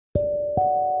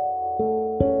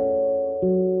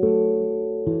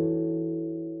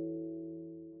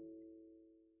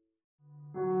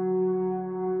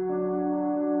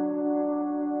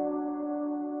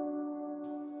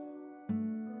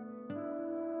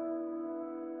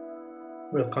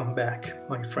Welcome back,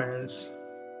 my friends.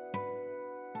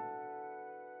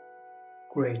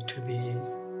 Great to be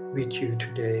with you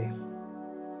today.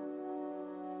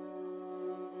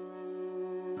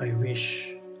 I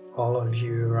wish all of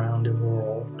you around the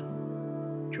world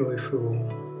joyful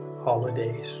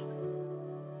holidays.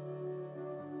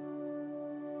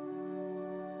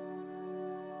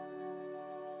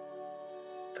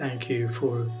 Thank you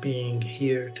for being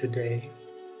here today.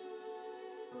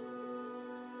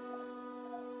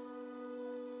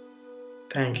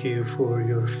 Thank you for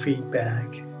your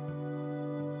feedback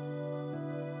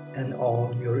and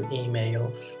all your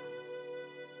emails.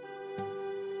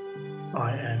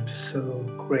 I am so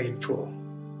grateful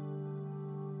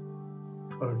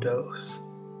for those.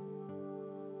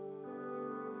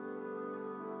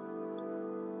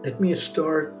 Let me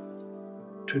start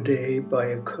today by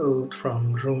a quote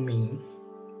from Rumi.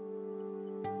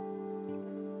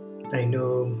 I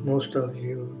know most of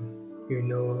you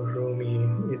know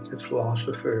Rumi is a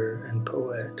philosopher and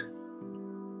poet.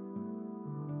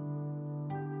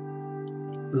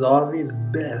 Love is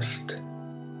best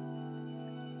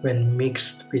when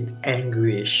mixed with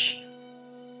anguish.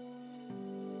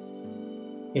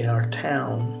 In our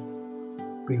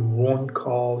town, we won't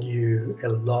call you a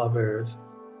lover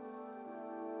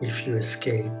if you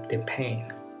escape the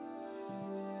pain.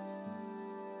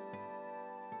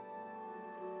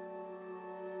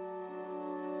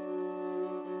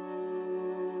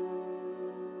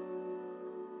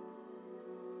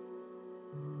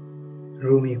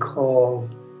 Rumi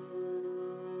called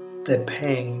the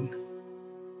pain,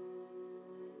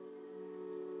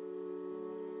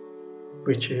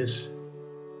 which is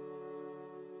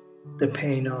the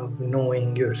pain of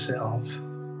knowing yourself,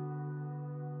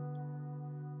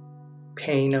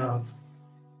 pain of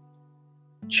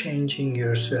changing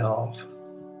yourself,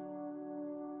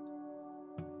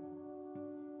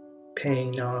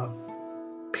 pain of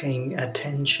paying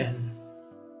attention,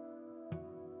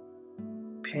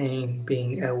 pain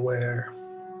being aware,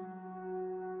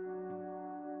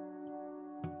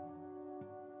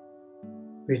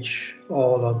 which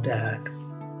all of that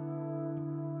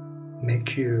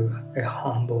make you a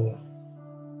humble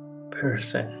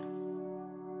person.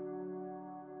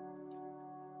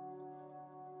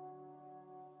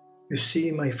 You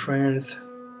see, my friends,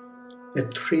 a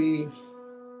tree,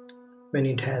 when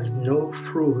it has no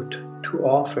fruit to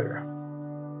offer,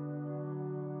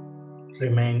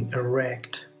 remain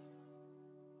erect,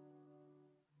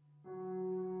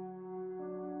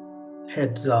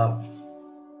 heads up.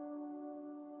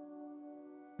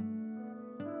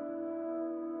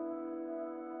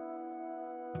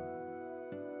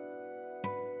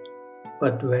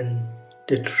 But when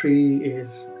the tree is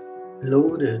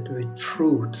loaded with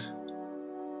fruit,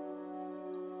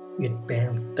 it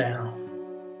bends down.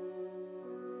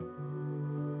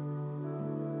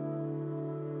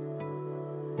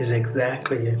 It's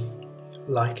exactly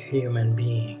like a human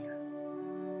being.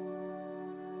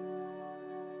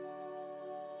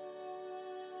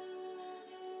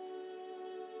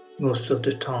 Most of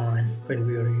the time, when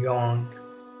we are young,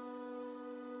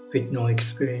 with no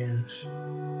experience,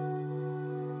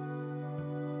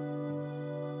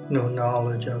 no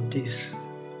knowledge of this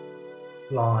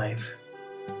life,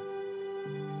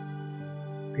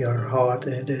 we are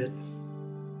hard-headed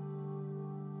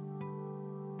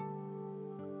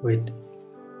with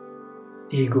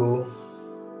ego,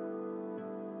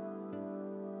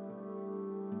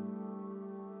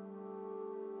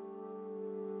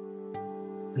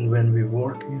 and when we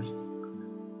work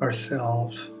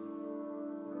ourselves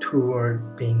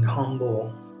toward being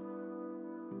humble,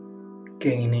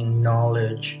 gaining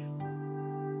knowledge,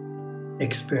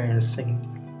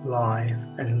 experiencing life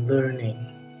and learning,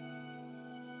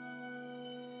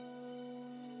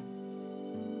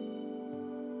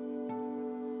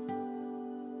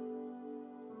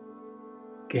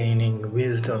 gaining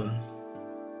wisdom,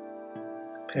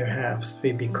 perhaps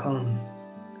we become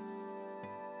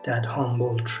that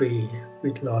humble tree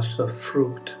with lots of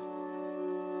fruit.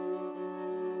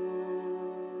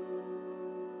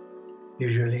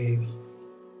 Usually,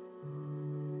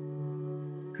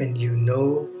 when you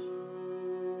know,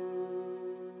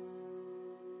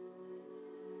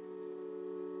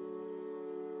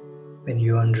 when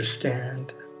you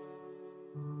understand,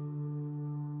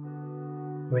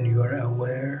 when you are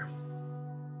aware,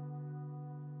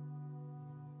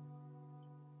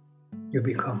 you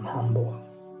become humble.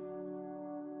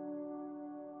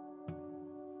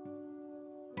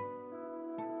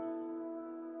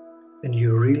 When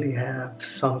you really have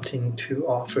something to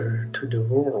offer to the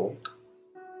world,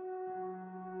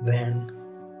 then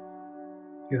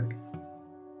you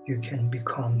can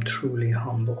become truly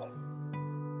humble.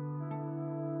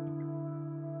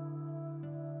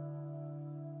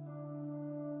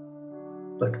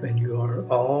 But when you are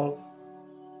all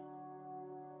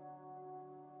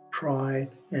pride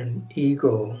and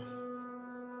ego,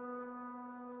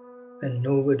 then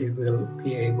nobody will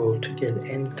be able to get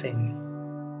anything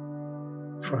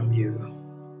from you.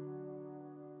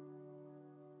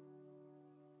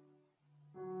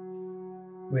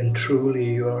 When truly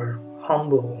you are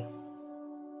humble,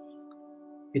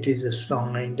 it is a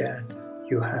sign that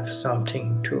you have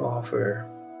something to offer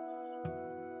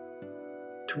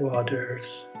to others.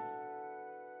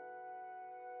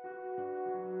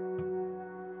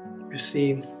 You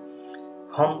see,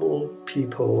 humble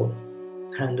people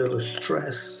handle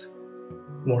stress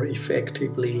more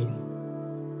effectively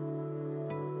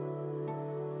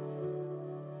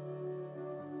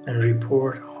and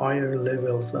report higher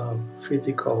levels of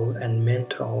physical and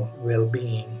mental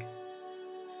well-being.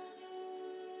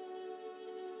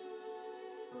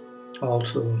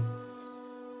 Also,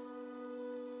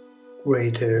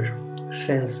 greater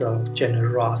sense of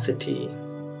generosity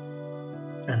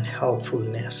and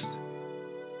helpfulness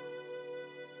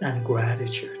and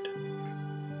gratitude.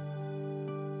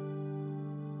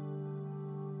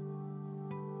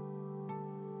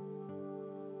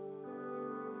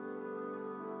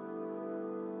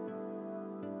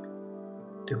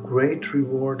 The great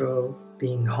reward of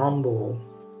being humble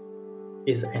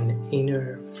is an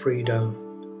inner freedom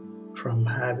from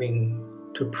having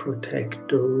to protect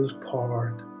those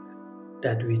parts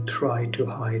that we try to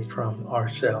hide from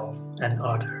ourselves and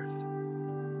others.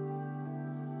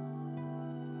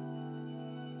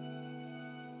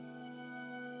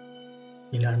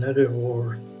 In another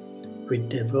word, we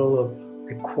develop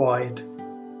a quiet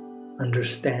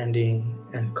understanding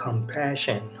and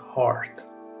compassion heart.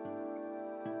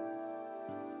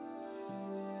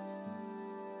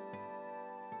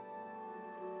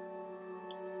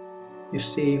 You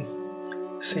see,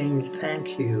 saying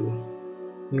thank you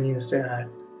means that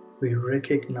we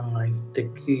recognize the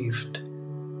gift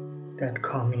that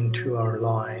come into our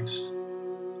lives,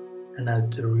 and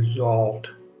as a result,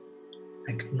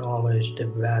 acknowledge the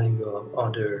value of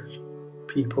other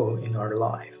people in our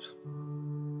lives.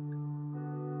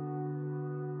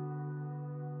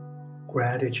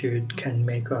 Gratitude can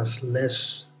make us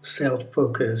less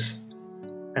self-focused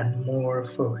and more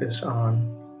focused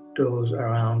on those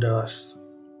around us.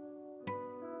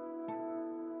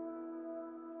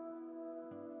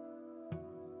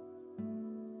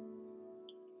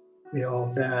 With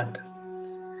all that,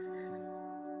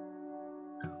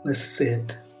 let's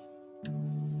sit,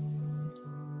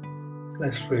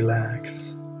 let's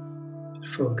relax,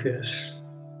 focus,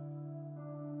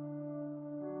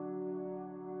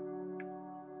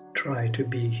 try to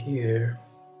be here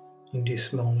in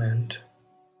this moment,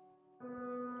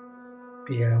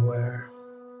 be aware,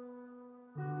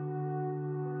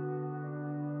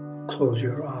 close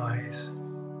your eyes.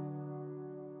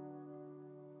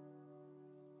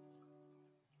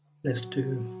 Let's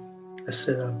do a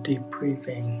set of deep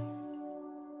breathing.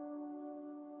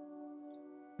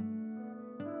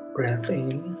 Breath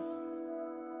in,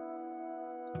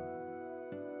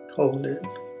 hold it,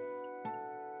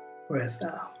 breath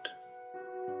out.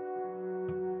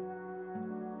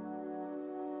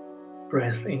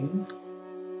 Breath in,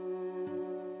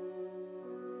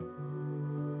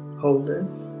 hold it,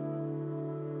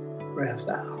 breath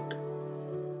out.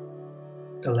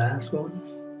 The last one,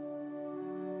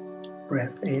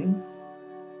 breath in,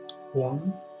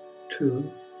 1,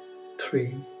 2,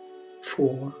 3,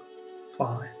 4,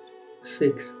 5,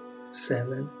 6,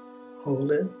 7,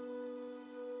 hold it,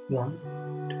 1,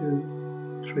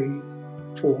 2, 3,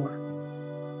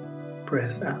 4,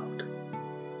 breath out,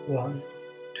 1,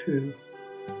 2,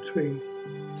 3,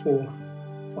 4,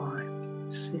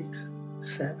 5, 6,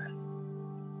 7.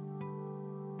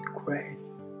 Great.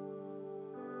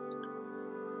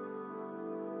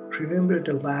 Remember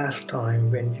the last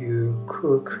time when you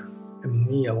cook a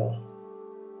meal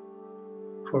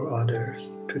for others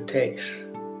to taste.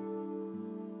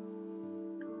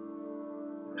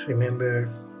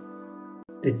 Remember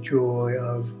the joy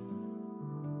of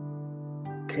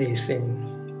tasting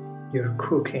your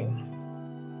cooking.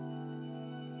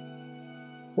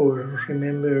 Or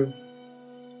remember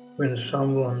when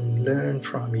someone learned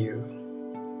from you,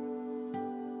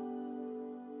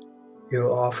 you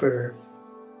offer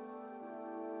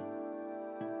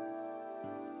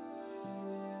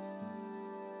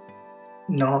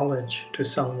knowledge to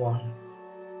someone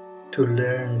to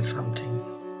learn something.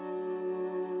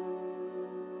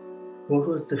 What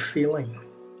was the feeling?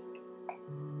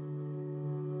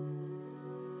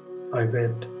 I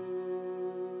bet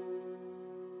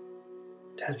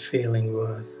that feeling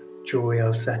was joy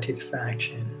of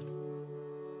satisfaction.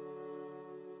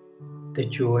 the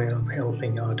joy of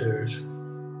helping others,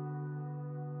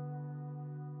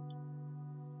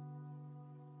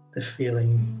 the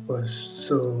feeling was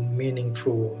so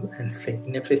meaningful and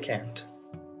significant.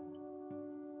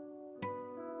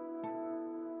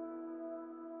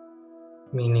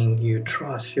 Meaning you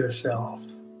trust yourself.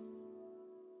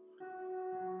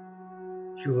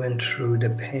 You went through the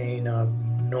pain of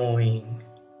knowing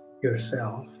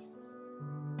yourself.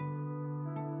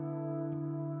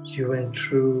 You went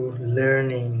through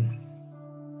learning,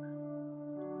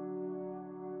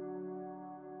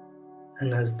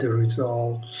 and as the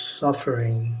result,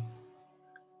 suffering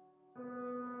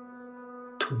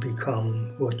to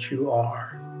become what you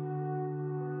are.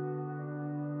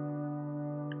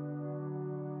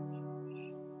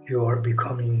 You are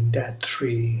becoming that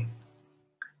tree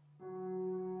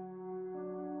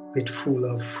with full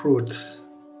of fruits,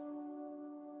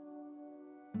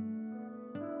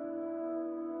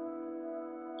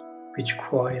 which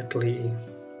quietly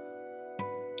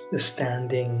is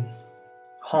standing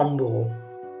humble,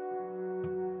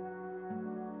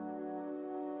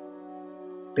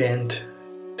 bent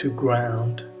to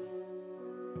ground,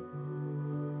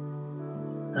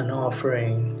 and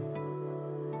offering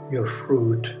your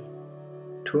fruit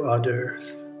to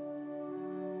others.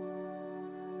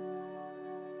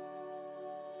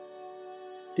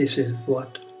 This is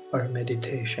what our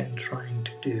meditation is trying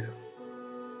to do,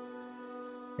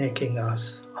 making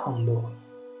us humble.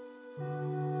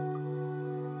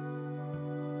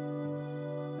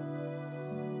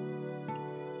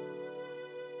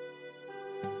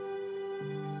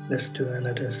 Let's do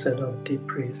another set of deep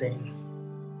breathing.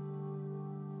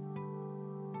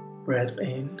 Breath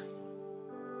in,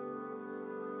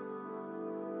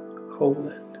 hold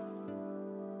it,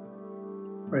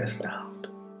 breath out.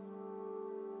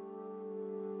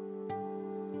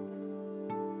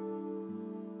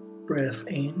 Breath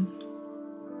in,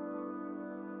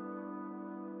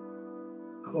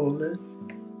 hold it,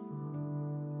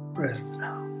 breath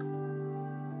out.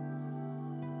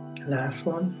 Last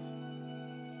one.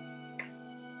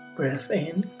 Breath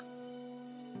in,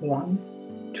 1,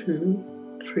 2,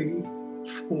 3,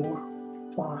 4,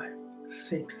 5,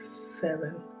 6,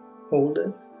 7. Hold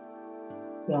it.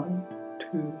 1,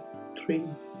 2, 3,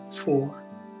 4.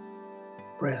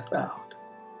 Breath out.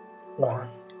 1,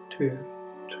 2,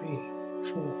 3,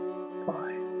 4,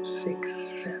 5, 6,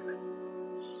 7.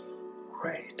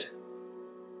 Great.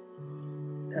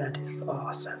 That is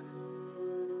awesome.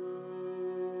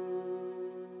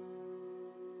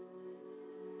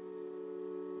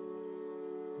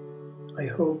 I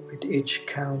hope with each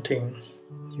counting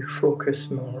you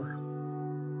focus more,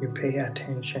 you pay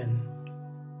attention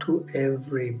to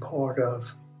every part of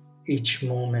each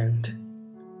moment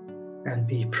and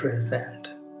be present.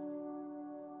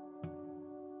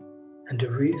 And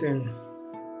the reason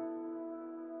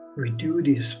we do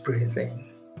this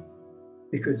breathing,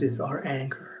 because it's our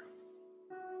anchor,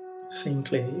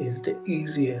 simply is the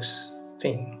easiest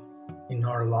thing in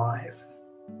our life.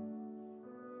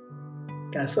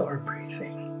 That's our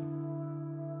breathing.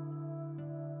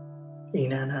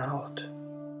 In and out,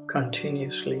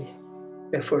 continuously,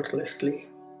 effortlessly.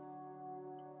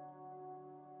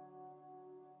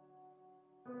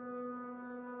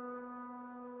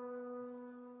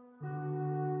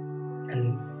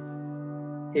 And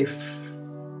if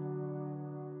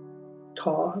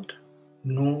thought,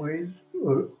 noise,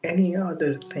 or any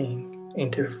other thing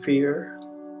interfere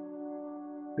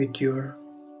with your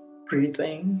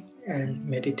breathing and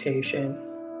meditation,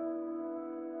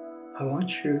 I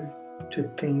want you to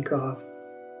think of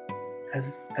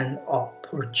as an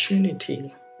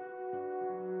opportunity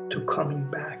to coming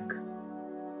back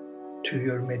to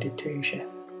your meditation,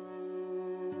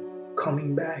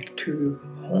 coming back to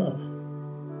home.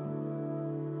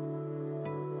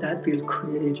 That will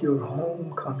create your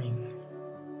homecoming.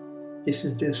 This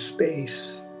is the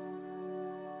space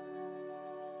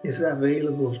is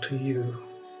available to you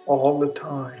all the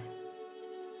time.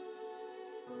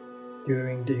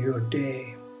 During your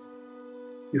day,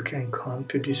 you can come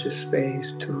to this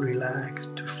space to relax,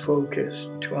 to focus,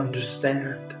 to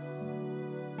understand.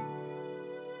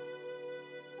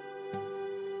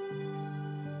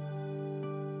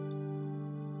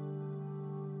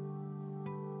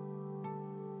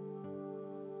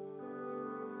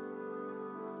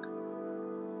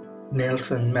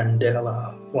 Nelson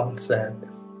Mandela once said,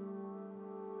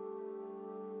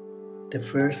 "The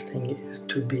first thing is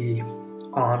to be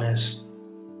honest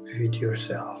with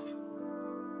yourself.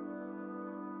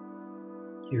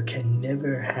 You can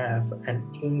never have an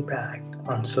impact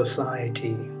on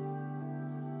society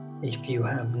if you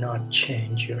have not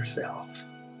changed yourself."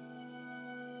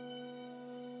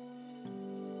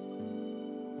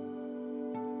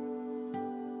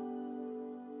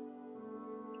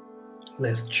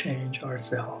 Let's change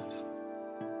ourselves.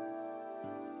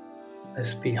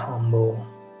 Let's be humble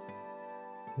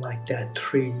like that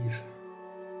trees.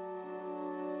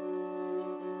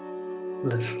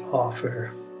 Let's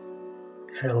offer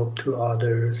help to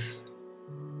others.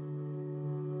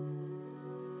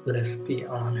 Let's be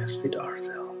honest with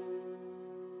ourselves.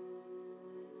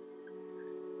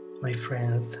 My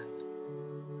friend,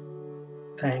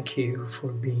 thank you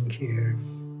for being here.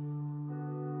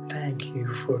 Thank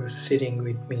you for sitting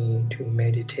with me to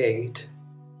meditate.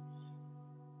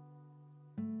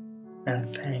 And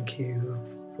thank you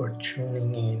for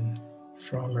tuning in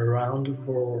from around the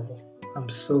world. I'm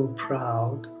so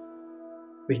proud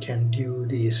we can do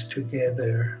this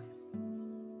together.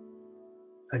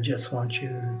 I just want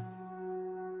you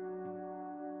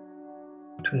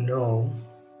to know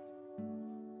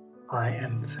I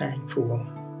am thankful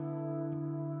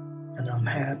and I'm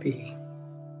happy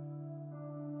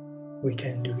we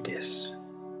can do this.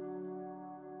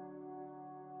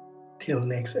 Till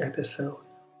next episode,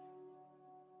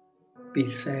 be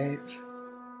safe,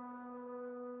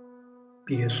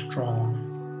 be strong,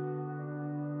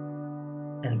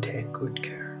 and take good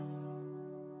care.